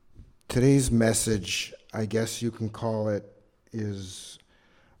Today's message, I guess you can call it, is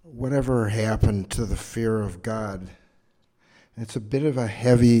whatever happened to the fear of God. It's a bit of a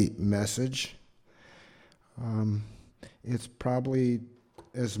heavy message. It's probably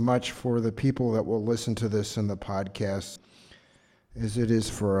as much for the people that will listen to this in the podcast as it is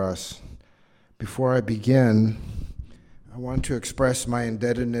for us. Before I begin, I want to express my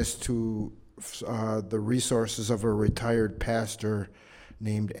indebtedness to the resources of a retired pastor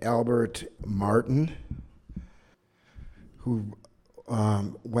named Albert Martin, who,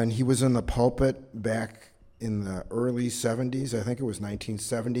 when he was in the pulpit back in the early 70s, I think it was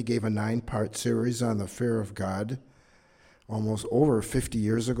 1970, gave a 9-part series on the fear of God almost over 50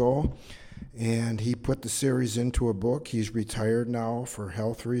 years ago. And he put the series into a book. He's retired now for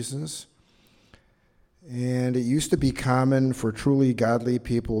health reasons. And it used to be common for truly godly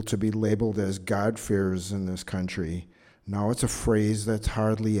people to be labeled as God-fearers in this country. Now it's a phrase that's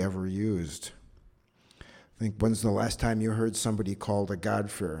hardly ever used. I think, when's the last time you heard somebody called a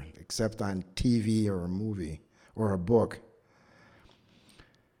God-fearer, except on TV or a movie or a book?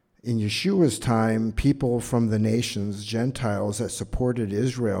 In Yeshua's time, people from the nations, Gentiles that supported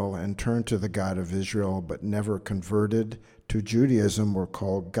Israel and turned to the God of Israel but never converted to Judaism, were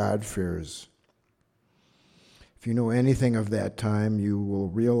called God-fearers. If you know anything of that time, you will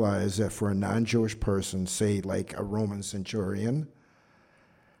realize that for a non-Jewish person, say like a Roman centurion,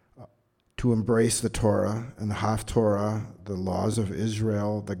 to embrace the Torah and the Haftorah, the laws of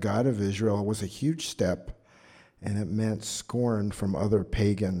Israel, the God of Israel, was a huge step, and it meant scorn from other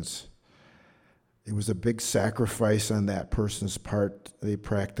pagans. It was a big sacrifice on that person's part. They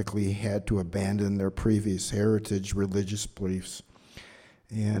practically had to abandon their previous heritage, religious beliefs.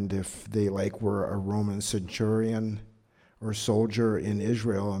 And if they were a Roman centurion or soldier in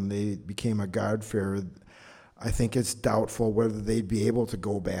Israel and they became a God-fearer, I think it's doubtful whether they'd be able to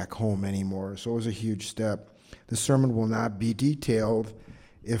go back home anymore. So it was a huge step. The sermon will not be detailed.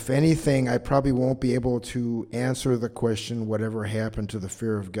 If anything, I probably won't be able to answer the question, whatever happened to the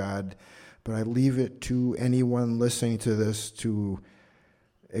fear of God, but I leave it to anyone listening to this to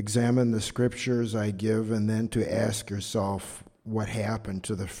examine the scriptures I give and then to ask yourself, what happened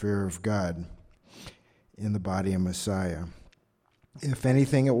to the fear of God in the body of Messiah? If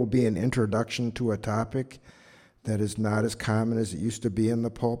anything, it will be an introduction to a topic that is not as common as it used to be in the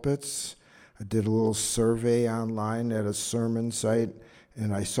pulpits. I did a little survey online at a sermon site,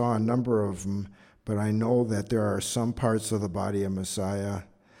 and I saw a number of them, but I know that there are some parts of the body of Messiah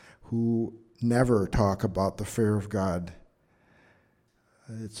who never talk about the fear of God.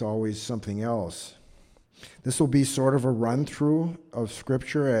 It's always something else. This will be sort of a run-through of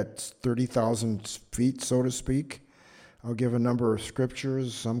Scripture at 30,000 feet, so to speak. I'll give a number of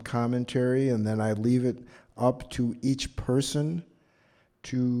scriptures, some commentary, and then I leave it up to each person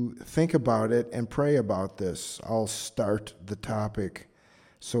to think about it and pray about this. I'll start the topic,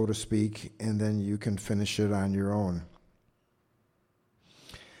 so to speak, and then you can finish it on your own.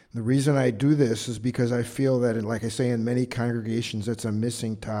 The reason I do this is because I feel that, like I say, in many congregations, it's a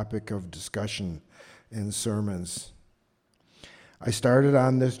missing topic of discussion in sermons. I started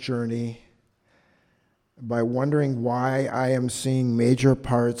on this journey by wondering why I am seeing major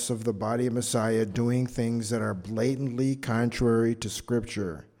parts of the body of Messiah doing things that are blatantly contrary to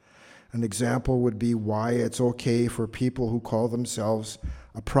Scripture. An example would be why it's okay for people who call themselves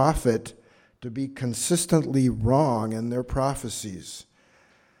a prophet to be consistently wrong in their prophecies.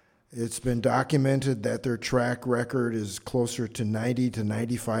 It's been documented that their track record is closer to 90 to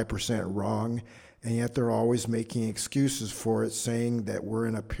 95% wrong, and yet they're always making excuses for it, saying that we're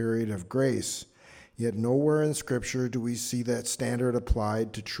in a period of grace. Yet nowhere in Scripture do we see that standard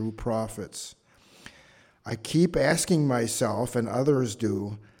applied to true prophets. I keep asking myself, and others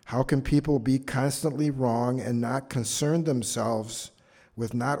do, how can people be constantly wrong and not concern themselves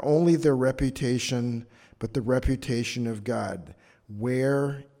with not only their reputation, but the reputation of God?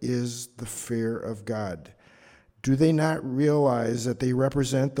 Where is the fear of God? Do they not realize that they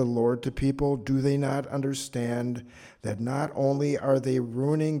represent the Lord to people? Do they not understand that not only are they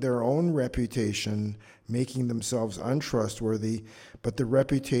ruining their own reputation, making themselves untrustworthy, but the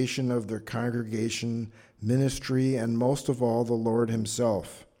reputation of their congregation, ministry, and most of all, the Lord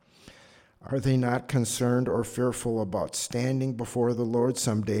himself? Are they not concerned or fearful about standing before the Lord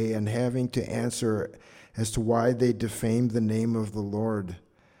someday and having to answer as to why they defamed the name of the Lord?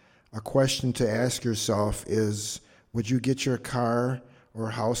 A question to ask yourself is, would you get your car or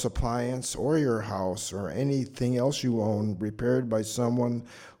house appliance or your house or anything else you own repaired by someone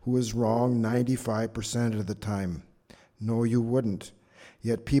who is wrong 95% of the time? No, you wouldn't.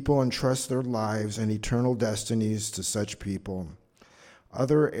 Yet people entrust their lives and eternal destinies to such people.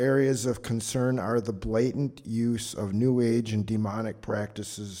 Other areas of concern are the blatant use of New Age and demonic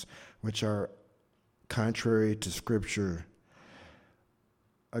practices, which are contrary to Scripture.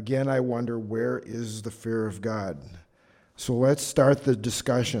 Again, I wonder, where is the fear of God? So let's start the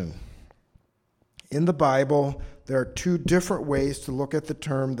discussion. In the Bible, there are two different ways to look at the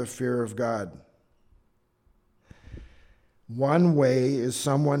term the fear of God. One way is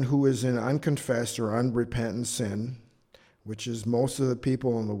someone who is in unconfessed or unrepentant sin, which is most of the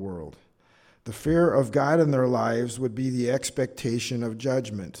people in the world. The fear of God in their lives would be the expectation of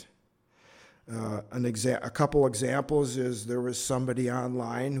judgment. A couple examples is there was somebody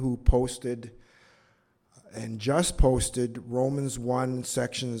online who posted Romans 1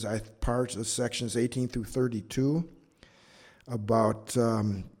 parts of sections 18 through 32 about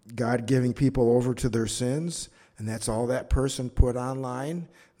God giving people over to their sins, and that's all that person put online.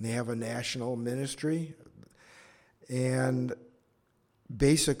 And they have a national ministry, and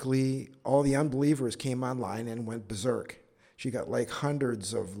basically all the unbelievers came online and went berserk. She got like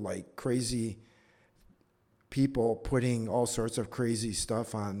hundreds of like crazy people putting all sorts of crazy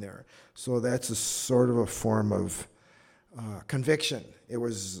stuff on there. So that's a sort of a form of conviction. It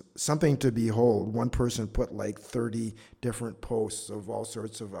was something to behold. One person put like 30 different posts of all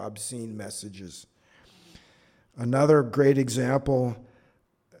sorts of obscene messages. Another great example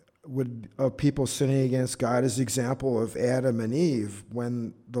of people sinning against God is the example of Adam and Eve.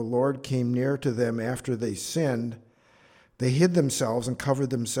 When the Lord came near to them after they sinned, they hid themselves and covered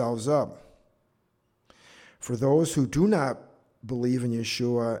themselves up. For those who do not believe in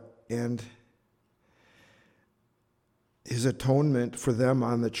Yeshua and his atonement for them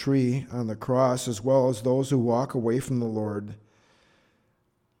on the cross, as well as those who walk away from the Lord,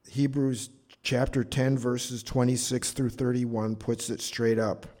 Hebrews chapter 10, verses 26 through 31 puts it straight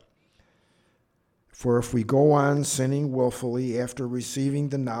up. For if we go on sinning willfully after receiving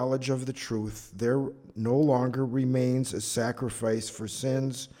the knowledge of the truth, there no longer remains a sacrifice for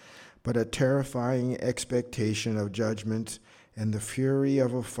sins, but a terrifying expectation of judgment and the fury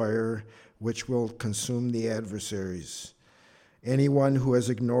of a fire which will consume the adversaries. Anyone who has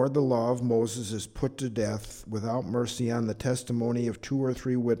ignored the law of Moses is put to death without mercy on the testimony of 2 or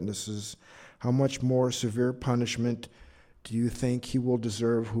 3 witnesses. How much more severe punishment do you think he will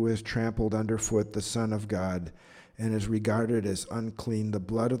deserve who has trampled underfoot the Son of God and is regarded as unclean, the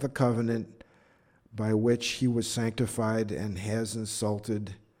blood of the covenant by which he was sanctified, and has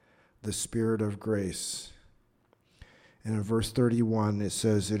insulted the Spirit of grace? And in verse 31, it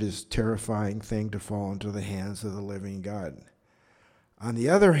says, it is a terrifying thing to fall into the hands of the living God. On the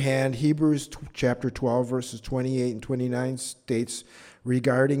other hand, Hebrews chapter 12, verses 28 and 29 states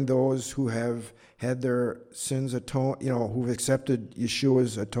regarding those who have had their sins atoned, who've accepted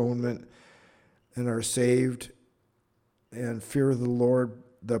Yeshua's atonement and are saved and fear the Lord.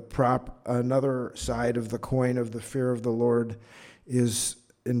 Another side of the coin of the fear of the Lord is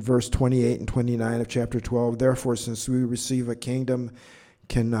in verse 28 and 29 of chapter 12. Therefore, since we receive a kingdom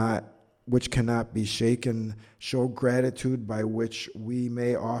which cannot be shaken, show gratitude by which we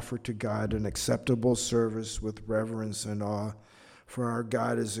may offer to God an acceptable service with reverence and awe, for our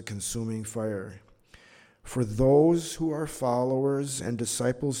God is a consuming fire. For those who are followers and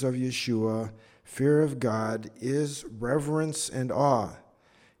disciples of Yeshua, fear of God is reverence and awe.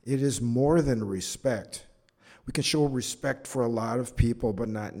 It is more than respect. We can show respect for a lot of people, but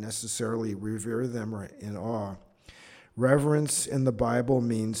not necessarily revere them or in awe. Reverence in the Bible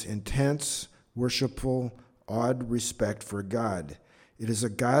means intense, worshipful, awed respect for God. It is a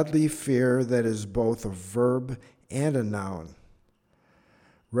godly fear that is both a verb and a noun.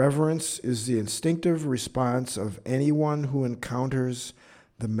 Reverence is the instinctive response of anyone who encounters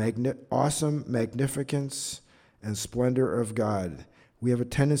the awesome magnificence and splendor of God. We have a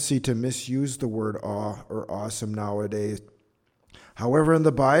tendency to misuse the word awe or awesome nowadays. However, in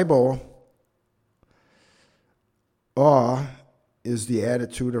the Bible, awe is the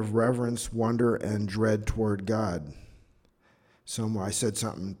attitude of reverence, wonder, and dread toward God. I said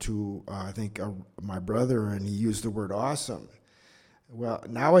something to, my brother, and he used the word awesome. Well,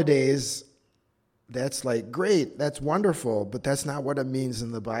 nowadays, that's like, great, that's wonderful, but that's not what it means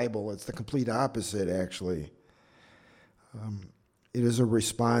in the Bible. It's the complete opposite, actually. It is a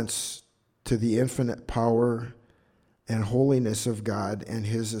response to the infinite power and holiness of God and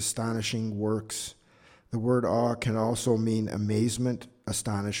his astonishing works. The word awe can also mean amazement,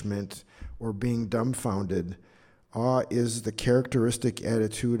 astonishment, or being dumbfounded. Awe is the characteristic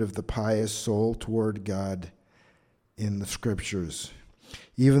attitude of the pious soul toward God in the Scriptures.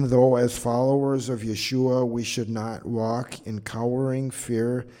 Even though as followers of Yeshua we should not walk in cowering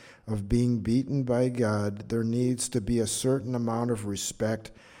fear, of being beaten by God, there needs to be a certain amount of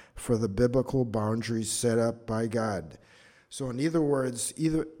respect for the biblical boundaries set up by God. So in other words,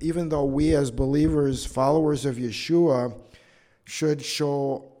 even though we as believers, followers of Yeshua, should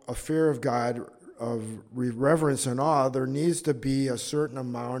show a fear of God, of reverence and awe, there needs to be a certain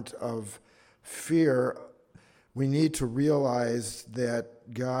amount of fear. We need to realize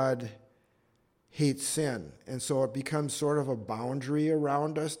that God hates sin. And so it becomes sort of a boundary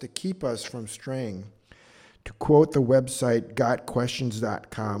around us to keep us from straying. To quote the website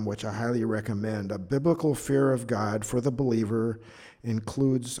gotquestions.com, which I highly recommend, a biblical fear of God for the believer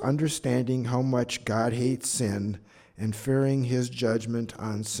includes understanding how much God hates sin and fearing his judgment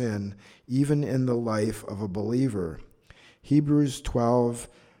on sin, even in the life of a believer. Hebrews 12,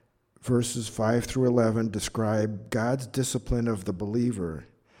 verses 5 through 11 describe God's discipline of the believer.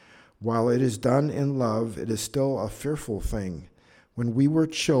 While it is done in love, it is still a fearful thing. When we were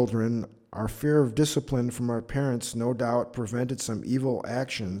children, our fear of discipline from our parents no doubt prevented some evil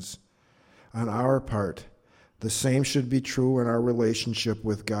actions on our part. The same should be true in our relationship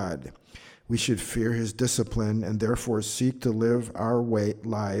with God. We should fear his discipline and therefore seek to live our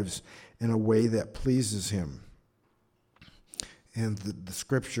lives in a way that pleases him. And the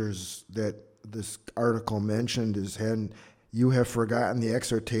scriptures that this article mentioned is, you have forgotten the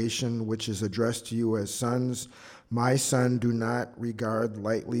exhortation which is addressed to you as sons. My son, do not regard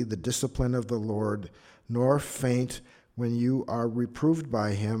lightly the discipline of the Lord, nor faint when you are reproved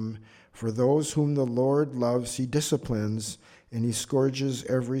by him. For those whom the Lord loves, he disciplines, and he scourges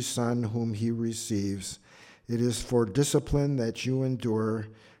every son whom he receives. It is for discipline that you endure.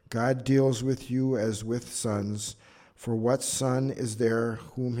 God deals with you as with sons. For what son is there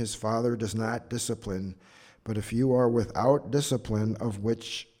whom his father does not discipline? But if you are without discipline, of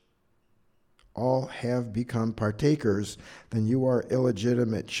which all have become partakers, then you are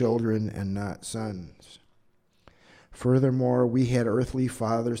illegitimate children and not sons. Furthermore, we had earthly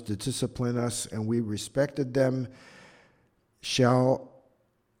fathers to discipline us, and we respected them. Shall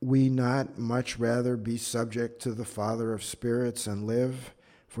we not much rather be subject to the Father of spirits and live?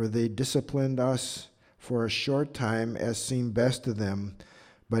 For they disciplined us for a short time as seemed best to them,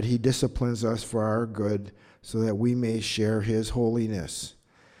 but he disciplines us for our good, so that we may share his holiness.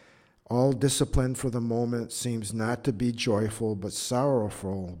 All discipline for the moment seems not to be joyful, but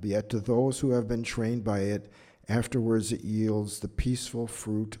sorrowful, yet to those who have been trained by it, afterwards it yields the peaceful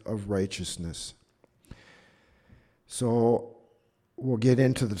fruit of righteousness. So we'll get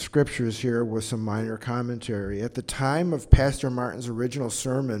into the scriptures here with some minor commentary. At the time of Pastor Martin's original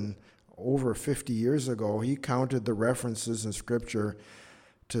sermon, over 50 years ago, he counted the references in scripture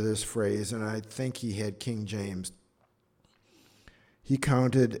to this phrase, and I think he had King James. He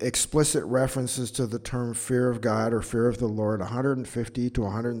counted explicit references to the term fear of God or fear of the Lord 150 to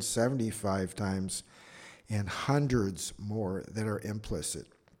 175 times, and hundreds more that are implicit.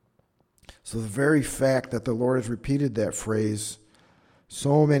 So the very fact that the Lord has repeated that phrase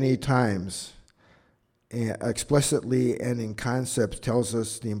so many times, explicitly and in concept, tells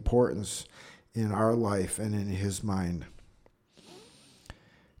us the importance in our life and in his mind.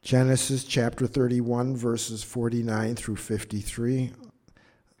 Genesis chapter 31, verses 49 through 53,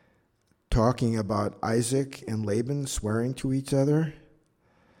 talking about Isaac and Laban swearing to each other.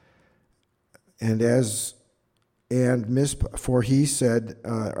 For he said,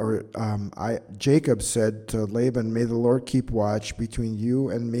 Jacob said to Laban, may the Lord keep watch between you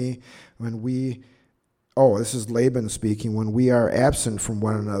and me this is Laban speaking, when we are absent from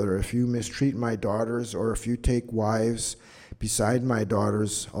one another. If you mistreat my daughters, or if you take wives beside my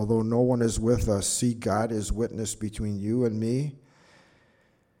daughters, although no one is with us, see, God is witness between you and me.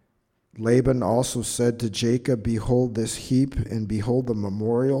 Laban also said to Jacob, behold this heap, and behold the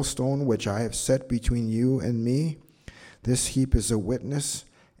memorial stone which I have set between you and me. This heap is a witness,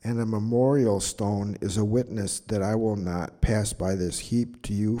 and a memorial stone is a witness that I will not pass by this heap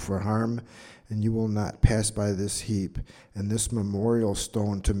to you for harm, and you will not pass by this heap and this memorial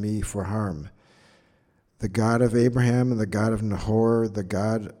stone to me for harm. The God of Abraham and the God of Nahor, the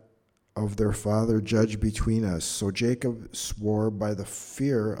God of their father, judge between us. So Jacob swore by the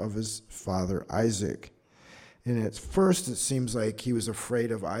fear of his father Isaac. And at first it seems like he was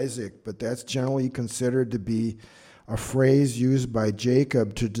afraid of Isaac, but that's generally considered to be a phrase used by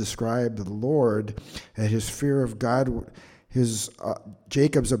Jacob to describe the Lord, and his fear of God.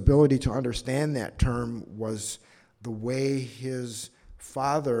 Jacob's ability to understand that term was the way his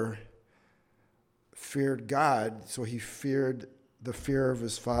father feared God, so he feared the fear of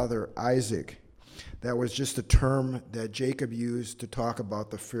his father Isaac. That was just a term that Jacob used to talk about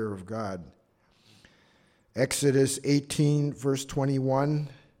the fear of God. Exodus 18, verse 21,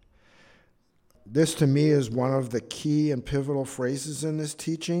 This to me is one of the key and pivotal phrases in this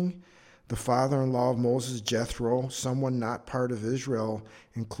teaching. The father-in-law of Moses, Jethro, someone not part of Israel,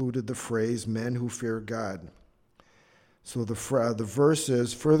 included the phrase, men who fear God. So the verse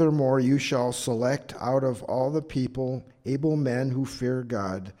is, furthermore, you shall select out of all the people able men who fear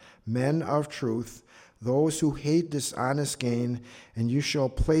God, men of truth, those who hate dishonest gain, and you shall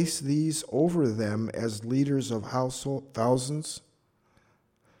place these over them as leaders of household, thousands,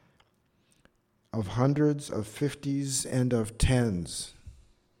 of hundreds, of fifties, and of tens.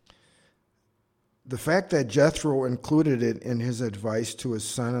 The fact that Jethro included it in his advice to his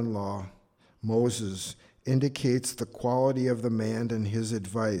son-in-law, Moses, indicates the quality of the man and his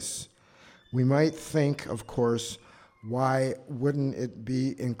advice. We might think, of course, why wouldn't it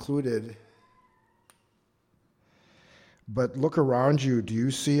be included? But look around you. Do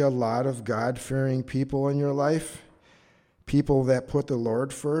you see a lot of God-fearing people in your life? People that put the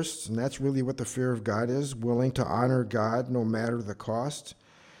Lord first, and that's really what the fear of God is, willing to honor God no matter the cost.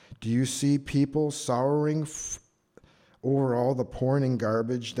 Do you see people sorrowing over all the porn and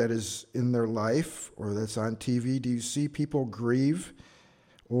garbage that is in their life or that's on TV? Do you see people grieve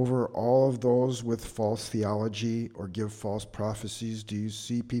over all of those with false theology or give false prophecies? Do you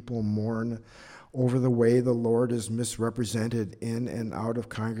see people mourn over the way the Lord is misrepresented in and out of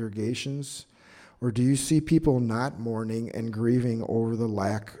congregations? Or do you see people not mourning and grieving over the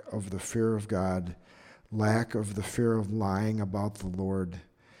lack of the fear of God, lack of the fear of lying about the Lord?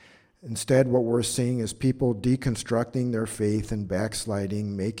 Instead, what we're seeing is people deconstructing their faith and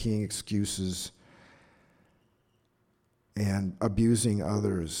backsliding, making excuses, and abusing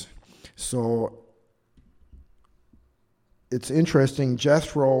others. So it's interesting.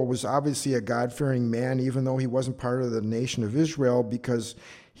 Jethro was obviously a God-fearing man, even though he wasn't part of the nation of Israel, because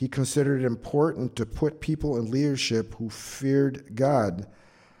he considered it important to put people in leadership who feared God,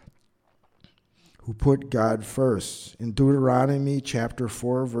 who put God first. In Deuteronomy chapter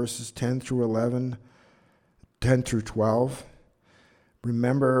 4, verses 10 through 12,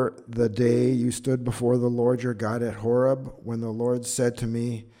 remember the day you stood before the Lord your God at Horeb, when the Lord said to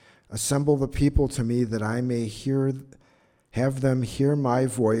me, assemble the people to me that I may have them hear my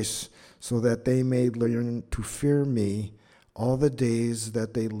voice, so that they may learn to fear me all the days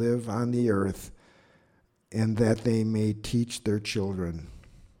that they live on the earth, and that they may teach their children.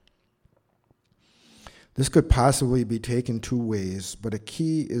 This could possibly be taken two ways, but a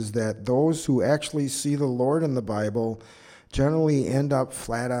key is that those who actually see the Lord in the Bible generally end up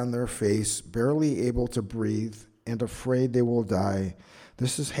flat on their face, barely able to breathe, and afraid they will die.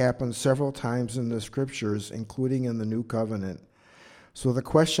 This has happened several times in the scriptures, including in the New Covenant. So the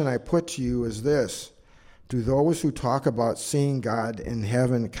question I put to you is this: do those who talk about seeing God in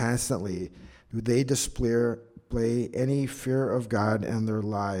heaven constantly, do they display any fear of God in their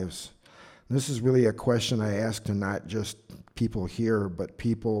lives? This is really a question I ask to not just people here, but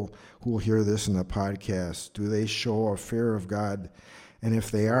people who will hear this in the podcast. Do they show a fear of God? And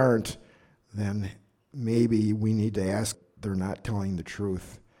if they aren't, then maybe we need to ask, they're not telling the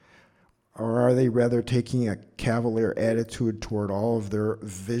truth. Or are they rather taking a cavalier attitude toward all of their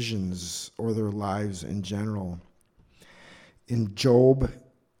visions or their lives in general? In Job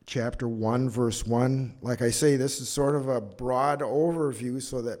chapter 1, verse 1, like I say, this is sort of a broad overview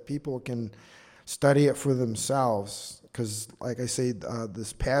so that people can study it for themselves. Because, like I say,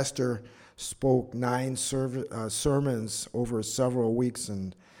 this pastor spoke 9 sermons over several weeks,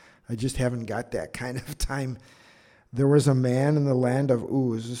 and I just haven't got that kind of time. There was a man in the land of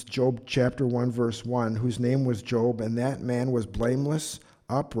Uz, this is Job chapter 1, verse 1, whose name was Job, and that man was blameless,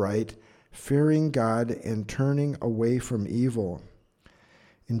 upright, fearing God, and turning away from evil.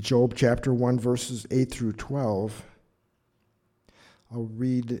 In Job chapter 1, verses 8 through 12, I'll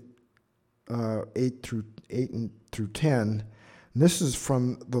read 8 through 10. And this is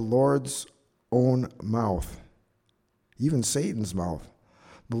from the Lord's own mouth, even Satan's mouth.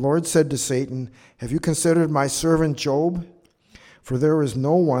 The Lord said to Satan, have you considered my servant Job? For there is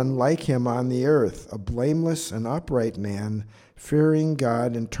no one like him on the earth, a blameless and upright man, fearing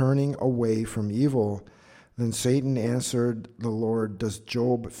God and turning away from evil. Then Satan answered the Lord, does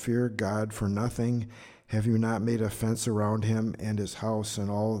Job fear God for nothing? Have you not made a fence around him and his house and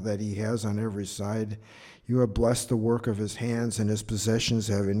all that he has on every side? You have blessed the work of his hands, and his possessions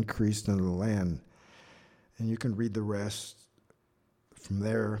have increased in the land. And you can read the rest from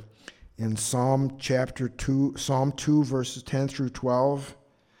there. In Psalm 2, verses 10 through 12,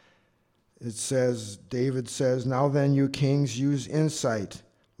 it says, David says, now then, you kings, use insight.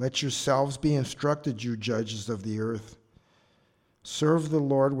 Let yourselves be instructed, you judges of the earth. Serve the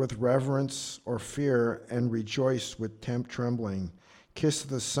Lord with reverence or fear, and rejoice with trembling. Kiss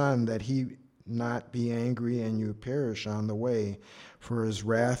the Son, that he not be angry and you perish on the way, for his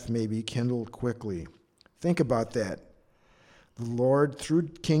wrath may be kindled quickly. Think about that. The Lord, through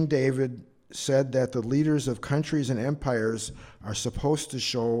King David, said that the leaders of countries and empires are supposed to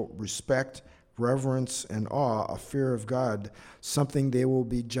show respect, reverence, and awe, a fear of God, something they will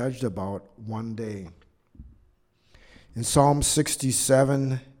be judged about one day. In Psalm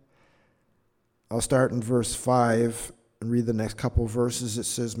 67, I'll start in verse 5 and read the next couple verses. It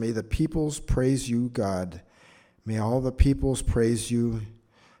says, "May the peoples praise you, God. May all the peoples praise you.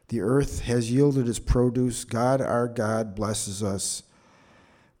 The earth has yielded its produce. God, our God, blesses us.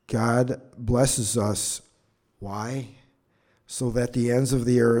 God blesses us. Why? So that the ends of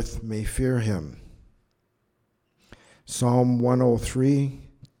the earth may fear him." Psalm 103,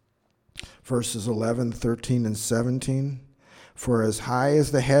 verses 11, 13, and 17. "For as high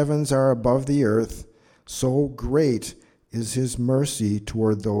as the heavens are above the earth, so great is his mercy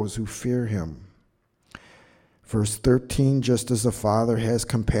toward those who fear him." Verse 13, "Just as the Father has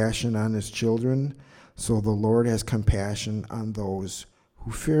compassion on his children, so the Lord has compassion on those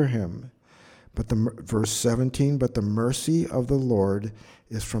who fear him." Verse 17, "But the mercy of the Lord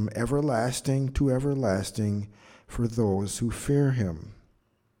is from everlasting to everlasting for those who fear him."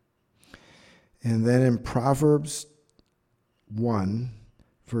 And then in Proverbs 1,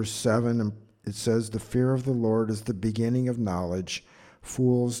 verse 7, it says, "The fear of the Lord is the beginning of knowledge.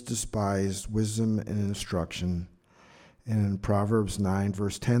 Fools despise wisdom and instruction." And in Proverbs 9,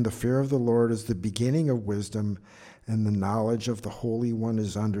 verse 10, "The fear of the Lord is the beginning of wisdom, and the knowledge of the Holy One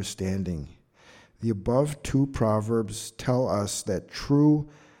is understanding." The above two proverbs tell us that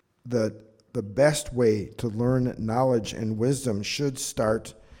the best way to learn knowledge and wisdom should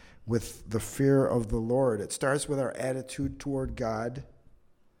start with the fear of the Lord. It starts with our attitude toward God.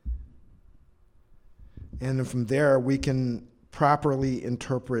 And from there, we can properly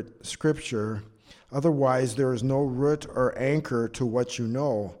interpret Scripture. Otherwise, there is no root or anchor to what you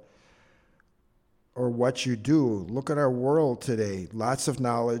know or what you do. Look at our world today. Lots of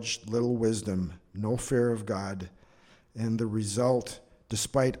knowledge, little wisdom, no fear of God. And the result,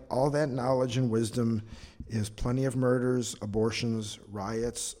 despite all that knowledge and wisdom, is plenty of murders, abortions,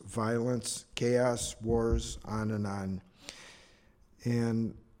 riots, violence, chaos, wars, on and on.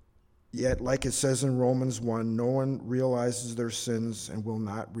 And yet, like it says in Romans 1, no one realizes their sins and will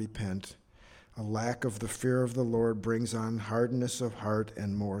not repent. A lack of the fear of the Lord brings on hardness of heart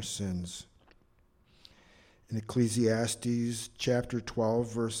and more sins. In Ecclesiastes chapter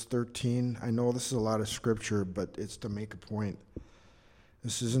 12, verse 13, I know this is a lot of scripture, but it's to make a point.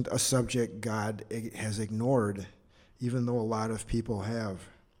 This isn't a subject God has ignored, even though a lot of people have.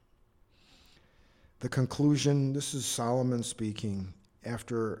 The conclusion, this is Solomon speaking.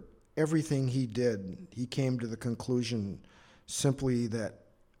 After everything he did, he came to the conclusion simply that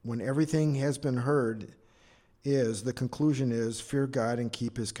when everything has been heard, the conclusion is fear God and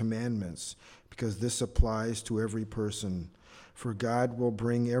keep his commandments, because this applies to every person. For God will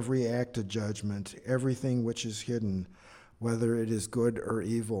bring every act to judgment, everything which is hidden, whether it is good or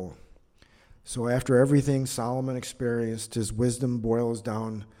evil. So after everything Solomon experienced, his wisdom boils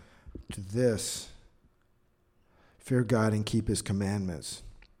down to this: fear God and keep his commandments.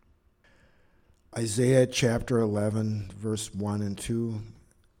 Isaiah chapter 11, verse 1 and 2,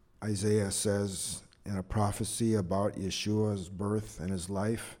 Isaiah says in a prophecy about Yeshua's birth and his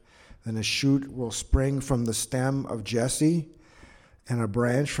life, "Then a shoot will spring from the stem of Jesse, and a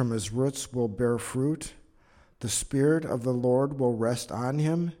branch from his roots will bear fruit. The Spirit of the Lord will rest on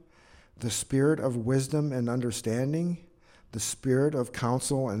him, the Spirit of wisdom and understanding, the Spirit of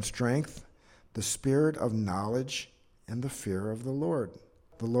counsel and strength, the Spirit of knowledge and the fear of the Lord."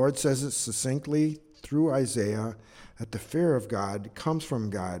 The Lord says it succinctly through Isaiah that the fear of God comes from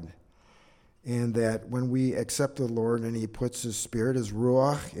God, and that when we accept the Lord and he puts his Spirit, his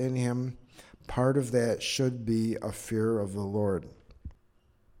Ruach, in him, part of that should be a fear of the Lord.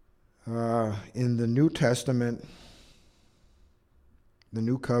 In the New Testament, the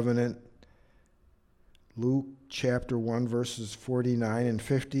New Covenant, Luke chapter 1, verses 49 and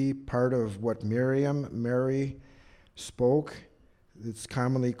 50, part of what Mary spoke, it's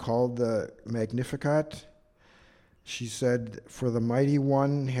commonly called the Magnificat. She said, "For the Mighty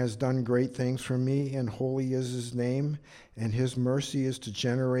One has done great things for me, and holy is his name, and his mercy is to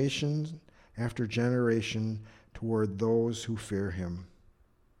generation after generation toward those who fear him."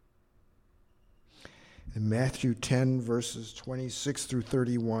 In Matthew 10, verses 26 through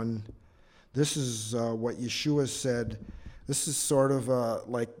 31, this is what Yeshua said. This is sort of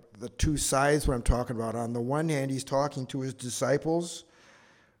like the two sides what I'm talking about. On the one hand, he's talking to his disciples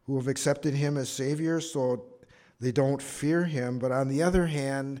who have accepted him as Savior, so they don't fear him. But on the other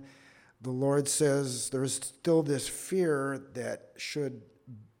hand, the Lord says there's still this fear that should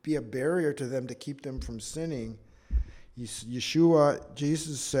be a barrier to them to keep them from sinning.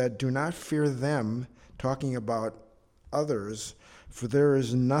 Jesus said, do not fear them, talking about others, for there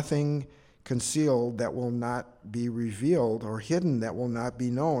is nothing concealed that will not be revealed, or hidden that will not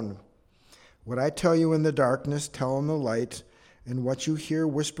be known. What I tell you in the darkness, tell in the light, and what you hear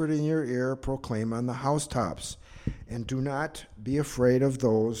whispered in your ear, proclaim on the housetops. And do not be afraid of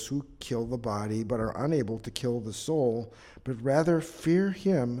those who kill the body, but are unable to kill the soul, but rather fear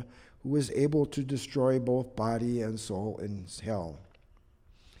him who is able to destroy both body and soul in hell.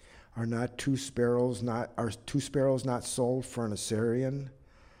 Are two sparrows not sold for an Assyrian?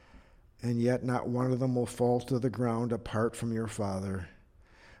 And yet not one of them will fall to the ground apart from your Father.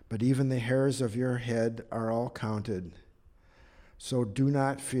 But even the hairs of your head are all counted. So do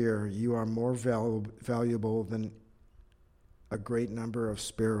not fear, you are more valuable than a great number of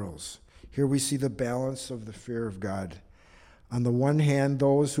sparrows. Here we see the balance of the fear of God. On the one hand,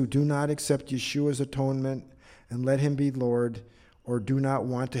 those who do not accept Yeshua's atonement and let him be Lord, or do not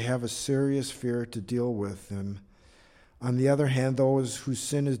want to have a serious fear to deal with him. On the other hand, those whose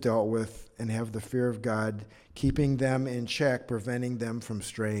sin is dealt with and have the fear of God, keeping them in check, preventing them from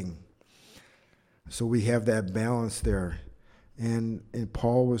straying. So we have that balance there. And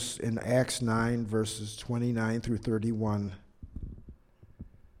Paul was in Acts 9, verses 29 through 31.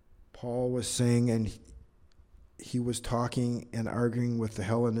 Paul was saying, and he was talking and arguing with the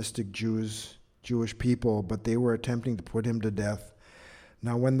Hellenistic Jewish people, but they were attempting to put him to death.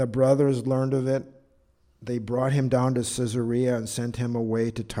 Now when the brothers learned of it, they brought him down to Caesarea and sent him away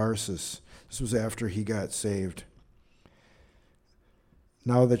to Tarsus. This was after he got saved.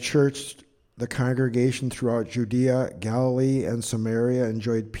 Now the congregation throughout Judea, Galilee, and Samaria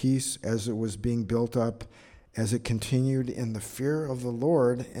enjoyed peace as it was being built up, as it continued in the fear of the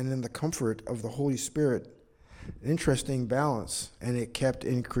Lord and in the comfort of the Holy Spirit. Interesting balance, and it kept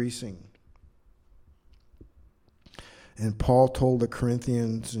increasing. And Paul told the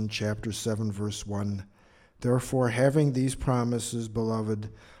Corinthians in chapter 7, verse 1, therefore, having these promises, beloved,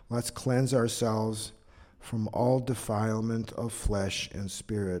 let's cleanse ourselves from all defilement of flesh and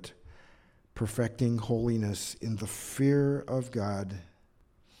spirit, perfecting holiness in the fear of God.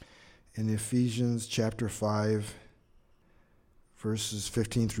 In Ephesians chapter 5, verses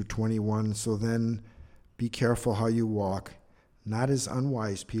 15 through 21, so then be careful how you walk, not as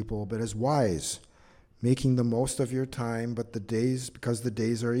unwise people, but as wise, making the most of your time, because the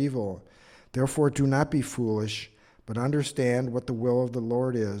days are evil. Therefore do not be foolish, but understand what the will of the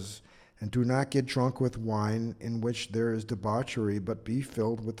Lord is, and do not get drunk with wine, in which there is debauchery, but be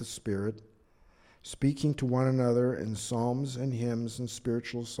filled with the Spirit, speaking to one another in psalms and hymns and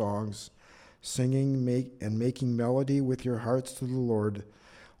spiritual songs, singing and making melody with your hearts to the Lord,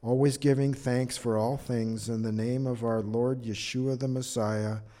 always giving thanks for all things in the name of our Lord Yeshua the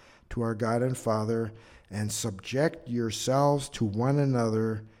Messiah, to our God and Father, and subject yourselves to one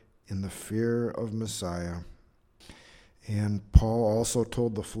another in the fear of Messiah. And Paul also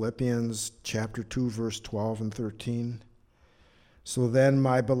told the Philippians, chapter 2, verse 12 and 13, so then,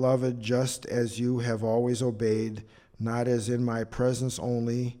 my beloved, just as you have always obeyed, not as in my presence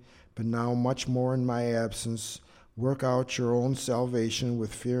only, but now much more in my absence, work out your own salvation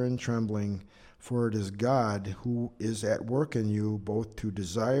with fear and trembling, for it is God who is at work in you, both to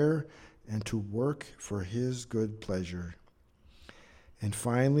desire and to work for his good pleasure. And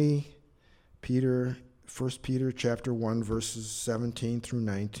finally, 1 Peter chapter 1, verses 17 through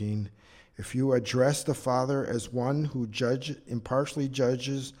 19. If you address the Father as one who impartially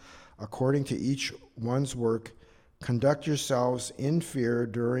judges according to each one's work, conduct yourselves in fear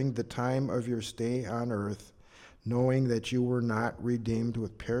during the time of your stay on earth, knowing that you were not redeemed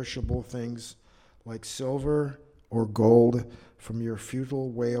with perishable things like silver or gold from your futile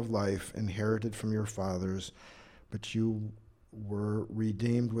way of life inherited from your fathers, but you were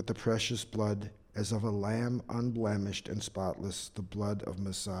redeemed with the precious blood as of a lamb unblemished and spotless, the blood of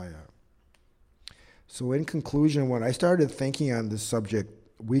Messiah. So in conclusion, when I started thinking on this subject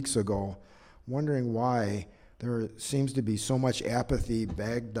weeks ago, wondering why there seems to be so much apathy,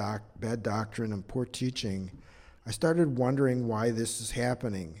 bad doctrine, and poor teaching, I started wondering why this is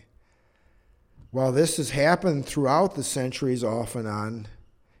happening. While this has happened throughout the centuries off and on,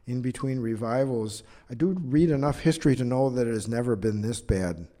 in between revivals, I do read enough history to know that it has never been this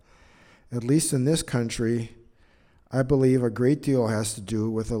bad. At least in this country, I believe a great deal has to do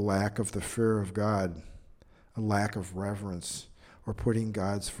with a lack of the fear of God, a lack of reverence, or putting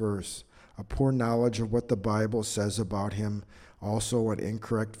God first, a poor knowledge of what the Bible says about him, also an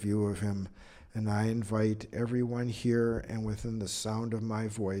incorrect view of him. And I invite everyone here and within the sound of my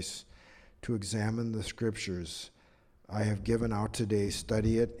voice to examine the scriptures I have given out today.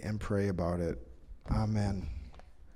 Study it and pray about it. Amen.